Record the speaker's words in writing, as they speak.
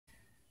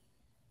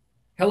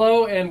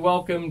Hello and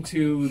welcome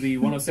to the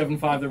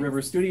 107.5 The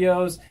River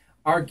Studios.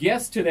 Our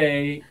guest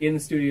today in the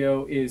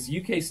studio is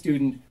UK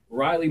student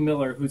Riley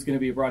Miller, who's going to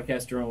be a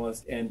broadcast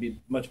journalist and be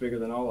much bigger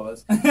than all of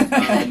us.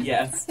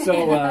 Yes.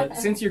 So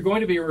since you're going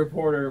to be a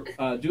reporter,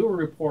 do a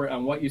report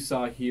on what you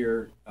saw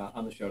here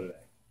on the show today.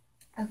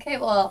 Okay,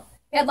 well,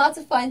 we had lots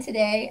of fun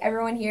today.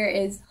 Everyone here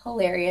is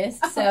hilarious,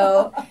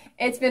 so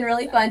it's been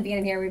really fun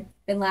being here. We've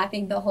been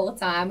laughing the whole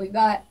time. We've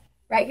got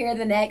right here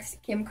the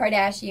next Kim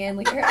Kardashian.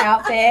 Look at her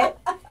outfit.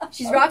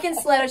 She's rocking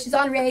stiletto. She's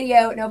on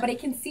radio. Nobody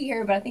can see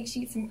her, but I think she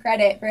needs some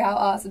credit for how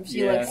awesome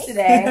she looks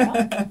today.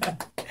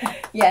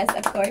 Yes,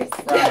 of course.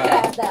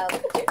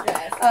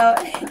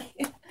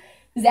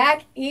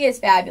 Zach, he is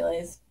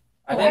fabulous.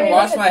 I didn't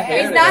wash my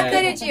hair He's not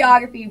good at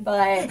geography,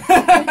 but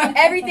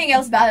everything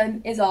else about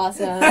him is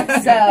awesome.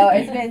 So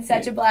it's been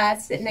such a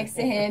blast sitting next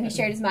to him. He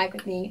shared his mic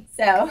with me.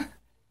 So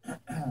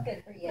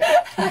good for you.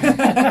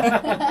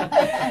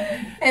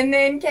 And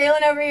then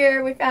Kaylin over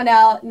here, we found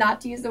out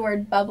not to use the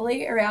word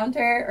bubbly around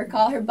her or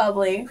call her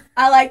bubbly.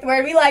 I like the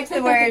word. We liked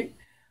the word.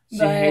 She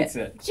hates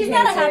it. She's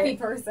not a happy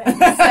person.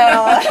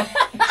 So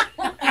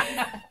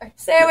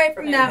stay away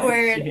from that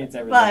word. She hates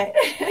everything. But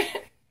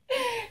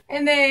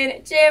and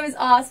then Jim is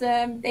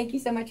awesome. Thank you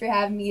so much for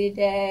having me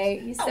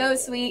today. He's so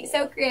sweet,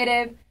 so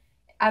creative.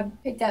 I've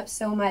picked up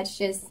so much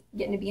just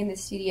getting to be in the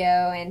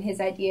studio and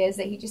his ideas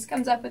that he just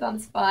comes up with on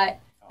the spot.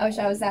 I wish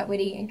I was that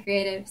witty and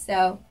creative.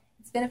 So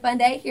it's been a fun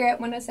day here at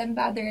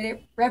 107.5 The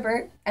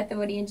River at the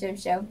Woody and Jim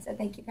Show. So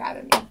thank you for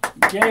having me.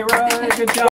 Yay, Riley. Good job.